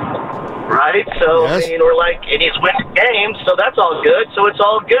progressions, right? So, yes. We're like, and he's winning games, so that's all good, so it's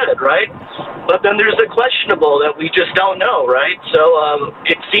all good, right? But then there's the questionable that we just don't know, right? So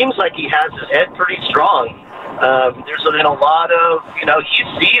it seems like he has his head pretty strong. There's been a lot of, he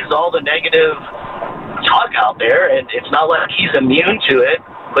sees all the negative talk out there, and it's not like he's immune to it,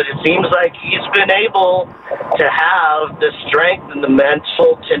 but it seems like he's been able to have the strength and the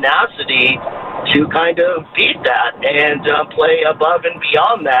mental tenacity to kind of beat that and play above and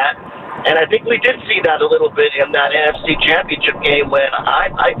beyond that. And I think we did see that a little bit in that NFC Championship game when I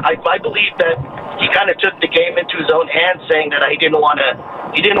believe that he kind of took the game into his own hands, saying that he didn't want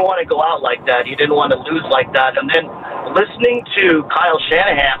to go out like that. He didn't want to lose like that. And then listening to Kyle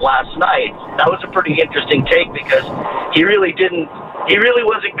Shanahan last night, that was a pretty interesting take, because he really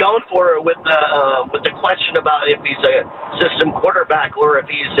wasn't going for it with the question about if he's a system quarterback or if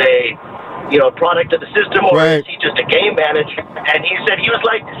he's a product of the system, or right. is he just a game manager? And he said,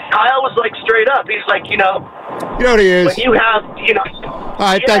 Kyle was like straight up. He's like, you know what he is. When you have, All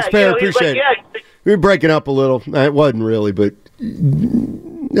right, thanks, Perry. Appreciate it. We were breaking up a little. It wasn't really, but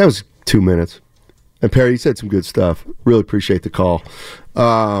that was 2 minutes. And Perry, you said some good stuff. Really appreciate the call.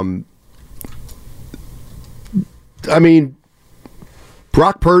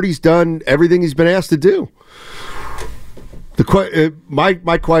 Brock Purdy's done everything he's been asked to do.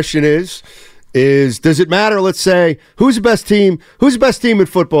 My question is does it matter? Let's say who's the best team in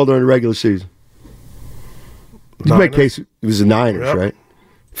football during the regular season? You make case it was the Niners, yep. Right?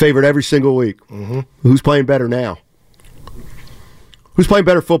 Favored every single week. Mm-hmm. Who's playing better now? Who's playing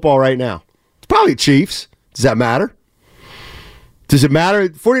better football right now? It's probably the Chiefs. Does that matter? Does it matter?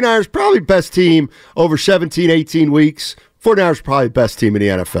 49ers probably best team over 17, 18 weeks. 49ers probably the best team in the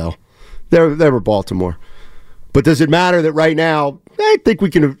NFL. They were Baltimore. But does it matter that right now, I think we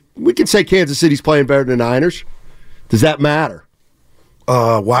can say Kansas City's playing better than the Niners? Does that matter?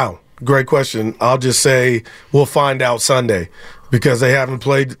 Wow. Great question. I'll just say we'll find out Sunday, because they haven't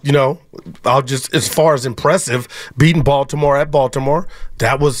played, as far as impressive, beating Baltimore at Baltimore,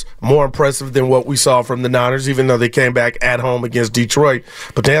 that was more impressive than what we saw from the Niners, even though they came back at home against Detroit.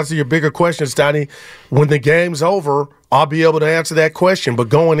 But to answer your bigger question, Steiny, when the game's over, I'll be able to answer that question. But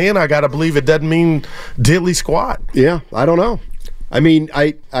going in, I got to believe it doesn't mean diddly squat. Yeah, I don't know.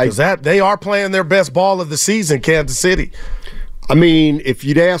 They are playing their best ball of the season, Kansas City. If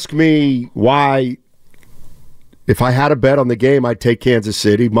you'd ask me why If I had a bet on the game, I'd take Kansas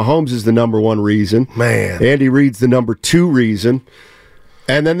City. Mahomes is the number 1 reason. Man. Andy Reid's the number 2 reason.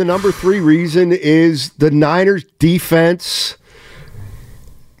 And then the number 3 reason is the Niners defense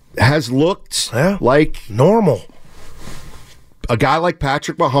has looked like normal. A guy like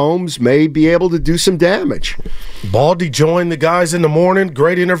Patrick Mahomes may be able to do some damage. Baldy joined the guys in the morning.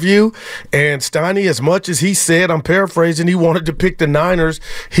 Great interview. And Steiny, as much as he said, I'm paraphrasing, he wanted to pick the Niners,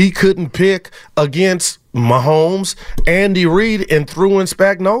 he couldn't pick against Mahomes, Andy Reid, and threw in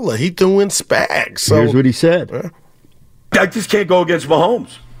Spagnuolo. He threw in Spags. So, here's what he said. I just can't go against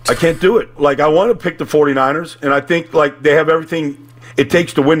Mahomes. I can't do it. Like, I want to pick the 49ers, and I think, like, they have everything it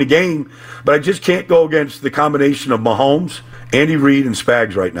takes to win the game, but I just can't go against the combination of Mahomes, Andy Reid, and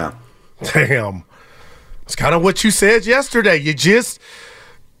Spags right now. Damn. It's kind of what you said yesterday.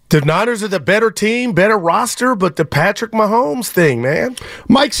 The Niners are the better team, better roster, but the Patrick Mahomes thing, man.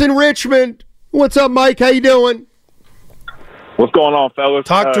 Mike's in Richmond. What's up, Mike? How you doing? What's going on, fellas?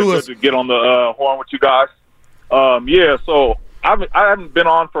 Talk to us. Good to get on the horn with you guys. So I haven't been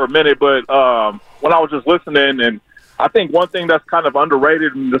on for a minute, but when I was just listening, and I think one thing that's kind of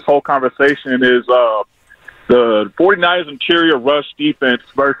underrated in this whole conversation is the 49ers interior rush defense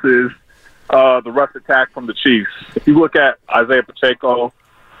versus the rush attack from the Chiefs. If you look at Isaiah Pacheco,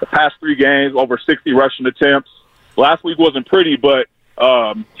 the past 3 games, over 60 rushing attempts. Last week wasn't pretty, but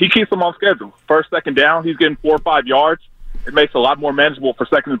he keeps them on schedule. First, second down, he's getting 4 or 5 yards. It makes it a lot more manageable for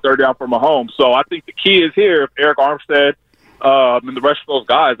second and third down for Mahomes. So I think the key is here, if Eric Armstead and the rest of those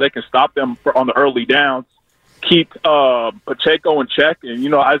guys, they can stop them on the early downs, keep Pacheco in check. And,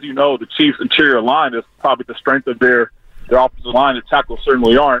 as you know, the Chiefs' interior line is probably the strength of their offensive line. The tackles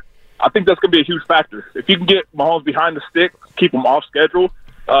certainly aren't. I think that's going to be a huge factor. If you can get Mahomes behind the stick, keep him off schedule,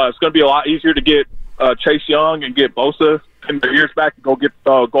 it's going to be a lot easier to get Chase Young and get Bosa in their ears back and go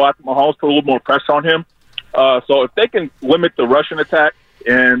after Mahomes, put a little more pressure on him. So if they can limit the rushing attack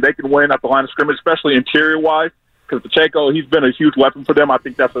and they can win at the line of scrimmage, especially interior-wise, because Pacheco, he's been a huge weapon for them. I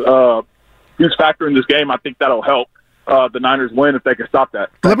think that's a huge factor in this game. I think that'll help the Niners win if they can stop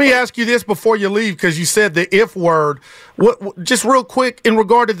that. Let me ask you this before you leave, because you said the if word. Just real quick, in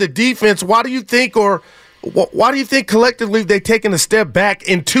regard to the defense, why do you think collectively they've taken a step back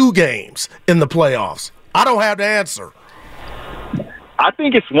in 2 games in the playoffs? I don't have the answer. I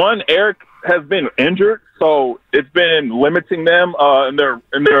think it's one, Eric has been injured, so it's been limiting them in their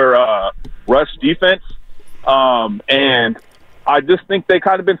rush defense. And I just think they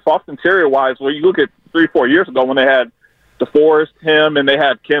kind of been soft interior-wise, where you look at 3-4 years ago when they had DeForest, him, and they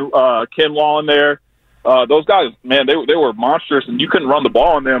had Kinlaw in there. Those guys, man, they were monsters, and you couldn't run the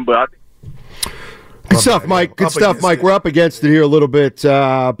ball on them, but I think Good stuff, Mike. Good stuff, Mike. We're up against it here a little bit.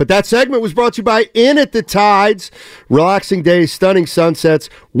 But that segment was brought to you by In at the Tides. Relaxing days, stunning sunsets.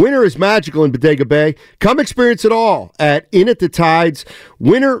 Winter is magical in Bodega Bay. Come experience it all at In at the Tides.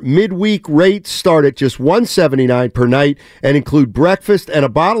 Winter midweek rates start at just $179 per night and include breakfast and a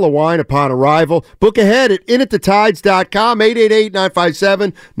bottle of wine upon arrival. Book ahead at inatthetides.com,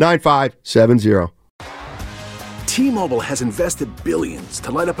 888-957-9570. T-Mobile has invested billions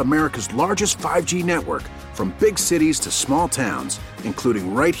to light up America's largest 5G network, from big cities to small towns,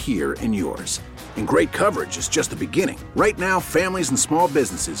 including right here in yours. And great coverage is just the beginning. Right now, families and small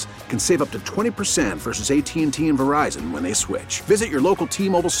businesses can save up to 20% versus AT&T and Verizon when they switch. Visit your local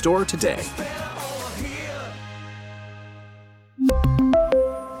T-Mobile store today.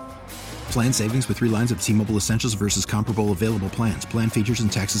 Plan savings with 3 lines of T-Mobile Essentials versus comparable available plans. Plan features and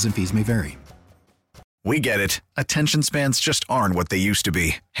taxes and fees may vary. We get it. Attention spans just aren't what they used to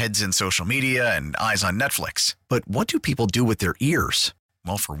be. Heads in social media and eyes on Netflix. But what do people do with their ears?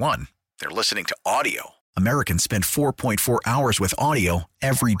 Well, for one, they're listening to audio. Americans spend 4.4 hours with audio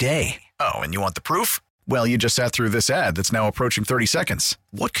every day. Oh, and you want the proof? Well, you just sat through this ad that's now approaching 30 seconds.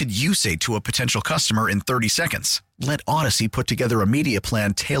 What could you say to a potential customer in 30 seconds? Let Odyssey put together a media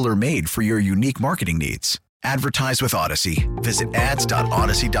plan tailor-made for your unique marketing needs. Advertise with Odyssey. Visit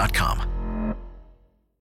ads.odyssey.com.